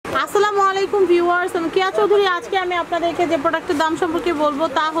আসসালামু আলাইকুম ভিউয়ার্স, আমি কেয়া চৌধুরী। আজকে আমি আপনাদেরকে যে প্রোডাক্টের দাম সম্পর্কে বলবো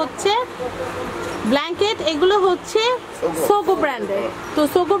তা হচ্ছে ব্ল্যাঙ্কেট। এগুলো হচ্ছে সোগো ব্র্যান্ডের। তো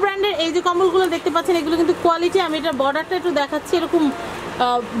সোগো ব্র্যান্ডের এই যে কম্বলগুলো দেখতে পাচ্ছেন, এগুলো কিন্তু কোয়ালিটি। আমি এটা বর্ডারটা একটু দেখাচ্ছি, এরকম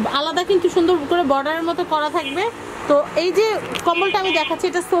আলাদা কিন্তু সুন্দর করে বর্ডারের মতো করা থাকবে। তো এই যে কম্বলটা আমি দেখাচ্ছি,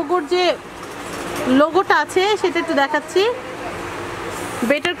 এটা সোগোর যে লোগোটা আছে সেটা একটু দেখাচ্ছি।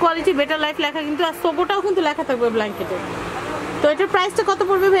 বেটার কোয়ালিটি বেটার লাইফ লেখা কিন্তু, আর সোগোটাও কিন্তু লেখা থাকবে ব্ল্যাঙ্কেটে। তো এটার প্রাইসটা কত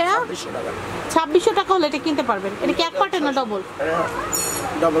পড়বে ভাইয়া? 2600 টাকা হলে এটা কিনতে পারবেন। এটা কি এক পার্টের না ডবল?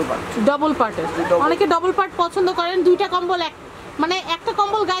 ডবল পার্টের। অনেকে ডবল পার্ট পছন্দ করেন। দুইটা কম্বল মানে একটা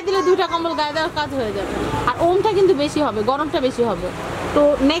কম্বল গায়ে দিলে দুইটা কম্বল গায়ে দেওয়ার কাজ হয়ে যাবে। আর ওমটা কিন্তু বেশি হবে, গরমটা বেশি হবে। তো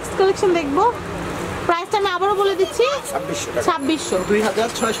নেক্সট কালেকশন দেখবো। প্রাইসটা আমি আবারও বলে দিচ্ছি, 2600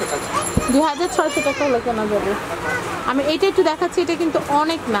 2600 টাকা। 2600 টাকা হলে কেনা যাবে। আমি এটা একটু দেখাচ্ছি, এটা কিন্তু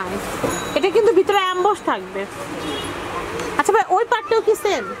অনেক নাইস। এটা কিন্তু ভিতরে অ্যাম্বস থাকবে। আচ্ছা ভাই, ওই পার্টটাও কি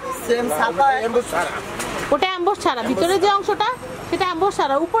সেম? ছাপা এমবস ছাড়া। ওটা অ্যাম্বস ছাড়া, ভিতরে যে অংশটা সেটা অ্যাম্বস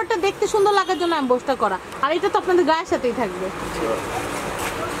ছাড়া। উপরটা দেখতে সুন্দর লাগার জন্য অ্যাম্বসটা করা। আর এটা তো আপনাদের গায়ের সাথেই থাকবে,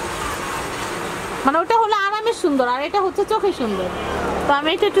 মানে ওটা হলো আরামের সুন্দর, আর এটা হচ্ছে চোখে সুন্দর। তো আমি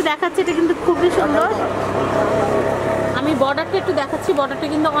এটা একটু দেখাচ্ছি, এটা কিন্তু খুবই সুন্দর। আমি বর্ডারটা একটু দেখাচ্ছি, বর্ডারটা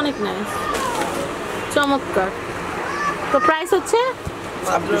কিন্তু অনেক নাইস, চমৎকার। তো প্রাইস হচ্ছে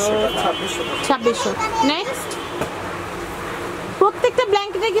 2600। নেক্সট, প্রত্যেকটা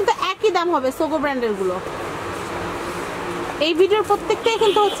ব্ল্যাঙ্কেটের কিন্তু একই দাম হবে সোগো ব্র্যান্ডের গুলো। এই ভিডিওর প্রত্যেকটাই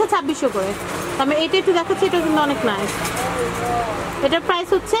কিন্তু হচ্ছে 2600 করে। আমি এটা একটু দেখাচ্ছি, এটা কিন্তু অনেক নাইস। এটার প্রাইস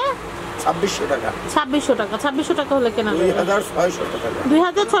হচ্ছে 2600 টাকা। 2600 টাকা। 2600 টাকা হলে কেনা যাবে। 2600 টাকা।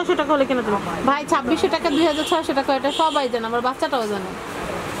 2600 টাকা হলে কেনা যাবে। ভাই 2600 টাকা 2600 টাকা, এটা সবাই জানে, আমার বাচ্চাটাও জানে।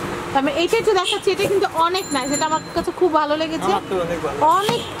 আমি এইটা একটু দেখাচ্ছি, এটা কিন্তু অনেক নাইস। এটা আমার কাছে খুব ভালো লেগেছে,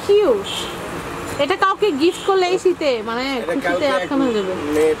 অনেক কিউট। এটা কাউকে গিফট করলে এই শীতে মানে খুশিতে আটকান হয়ে যাবে।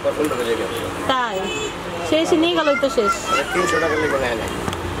 মেয়ে পছন্দ করে যাবে। তাই সে এসে নিয়ে গেলই তো শেষ। 300 টাকা লেগে নেয় না।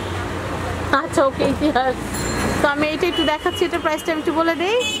 আচ্ছা ওকে, ইতিহাস। তো আমি এইটা একটু দেখাচ্ছি, এটার প্রাইসটা আমি একটু বলে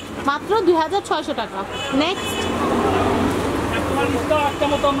দেই, মাত্র 2600 টাকা। নেক্সট,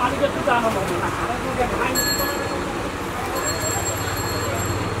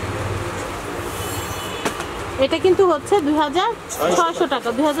 এটা কিন্তু হচ্ছে 2600 টাকা।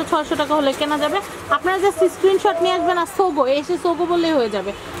 2600 টাকা হলে কেনা যাবে। আপনারা জাস্ট স্ক্রিনশট নিয়ে আসবেন, আর সোগো এসে সোগো বললেই হয়ে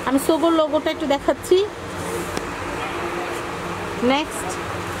যাবে। আমি সোগোর লোগোটা একটু দেখাচ্ছি। নেক্সট,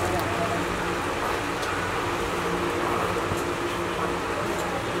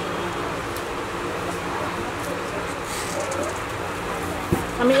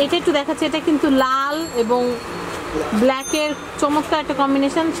 আমি এটা একটু দেখাচ্ছি। এটা কিন্তু লাল এবং ব্ল্যাকের চমৎকার একটা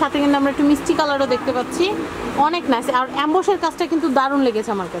কম্বিনেশন, সাথে কিন্তু আমরা একটু মিষ্টি কালারও দেখতে পাচ্ছি, অনেক নাইস। আর অ্যাম্বসের কাজটা কিন্তু দারুণ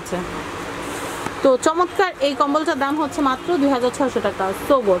লেগেছে আমার কাছে। তো চমৎকার এই কম্বলটার দাম হচ্ছে মাত্র 2600 টাকা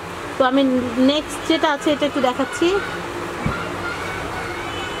সোগোর। তো আমি নেক্সট যেটা আছে এটা একটু দেখাচ্ছি।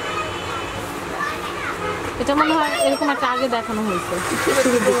 এটা মনে হয় এরকম একটা আগে দেখানো হয়েছে,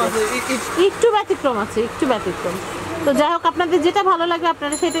 একটু ব্যতিক্রম আছে, একটু ব্যতিক্রম। তো যাই হোক, আপনাদের যেটা ভালো লাগে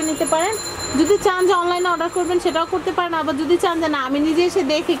আপনারা সেটা নিতে পারেন। যদি চান যে অনলাইনে অর্ডার করবেন সেটাও করতে পারেন, আবার যদি চান যে না আমি নিজে এসে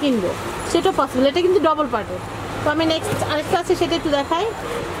দেখে কিনবো সেটাও পসিবল। এটা কিন্তু ডবল পার্টের। তো আমি নেক্সট আরেকটা আছে সেটা একটু দেখাই।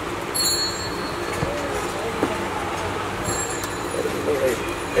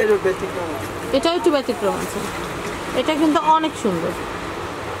 এটাও একটু ব্যতিক্রম আছে, এটা কিন্তু অনেক সুন্দর।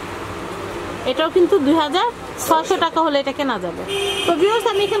 এটাও কিন্তু 2600 টাকা হলে এটা কেনা যাবে। তো ভিউয়ার্স,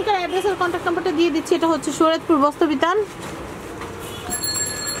 আমি এখানকার অ্যাড্রেস আর কন্ট্যাক্ট নাম্বারটা দিয়ে দিচ্ছি। এটা হচ্ছে শরীয়তপুর বস্ত্রবিতান।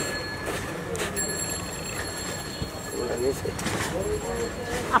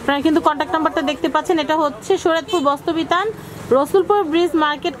 আপনারা কিন্তু কন্ট্যাক্ট নাম্বারটা দেখতে পাচ্ছেন। এটা হচ্ছে Shariatpur বস্ত্রবিতান, Rasulpur bridge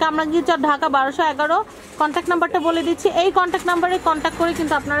market, Kamrangirchar, Dhaka 1211। Contact নাম্বারটা বলে দিচ্ছি। এই কন্ট্যাক্ট নাম্বারে কন্ট্যাক্ট করে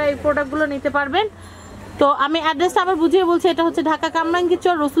কিন্তু আপনারা এই প্রোডাক্টগুলো নিতে পারবেন। তো আমি অ্যাড্রেসটা আবার বুঝিয়ে বলছি। এটা হচ্ছে ঢাকা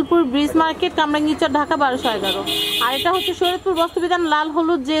কামরাঙ্গীরচর, রসুলপুর ব্রিজ মার্কেট, কামরাঙ্গীরচর, ঢাকা 1211। আর এটা হচ্ছে শরীয়তপুর বস্ত্রবিতান, লাল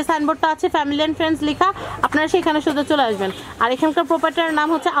হলুদ যে সাইনবোর্ডটা আছে ফ্যামিলি অ্যান্ড ফ্রেন্ডস লেখা, আপনারা সেখানে সোজা চলে আসবেন। আর এখানকার প্রোপাইটারের নাম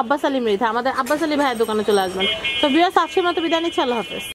হচ্ছে আব্বাস আলী মৃধা, আমাদের আব্বাস আলী ভাইয়ের দোকানে চলে আসবেন। তো ভিউয়ার্স, আজকের মতো বিদায় নিচ্ছি, আল্লাহ হাফেজ।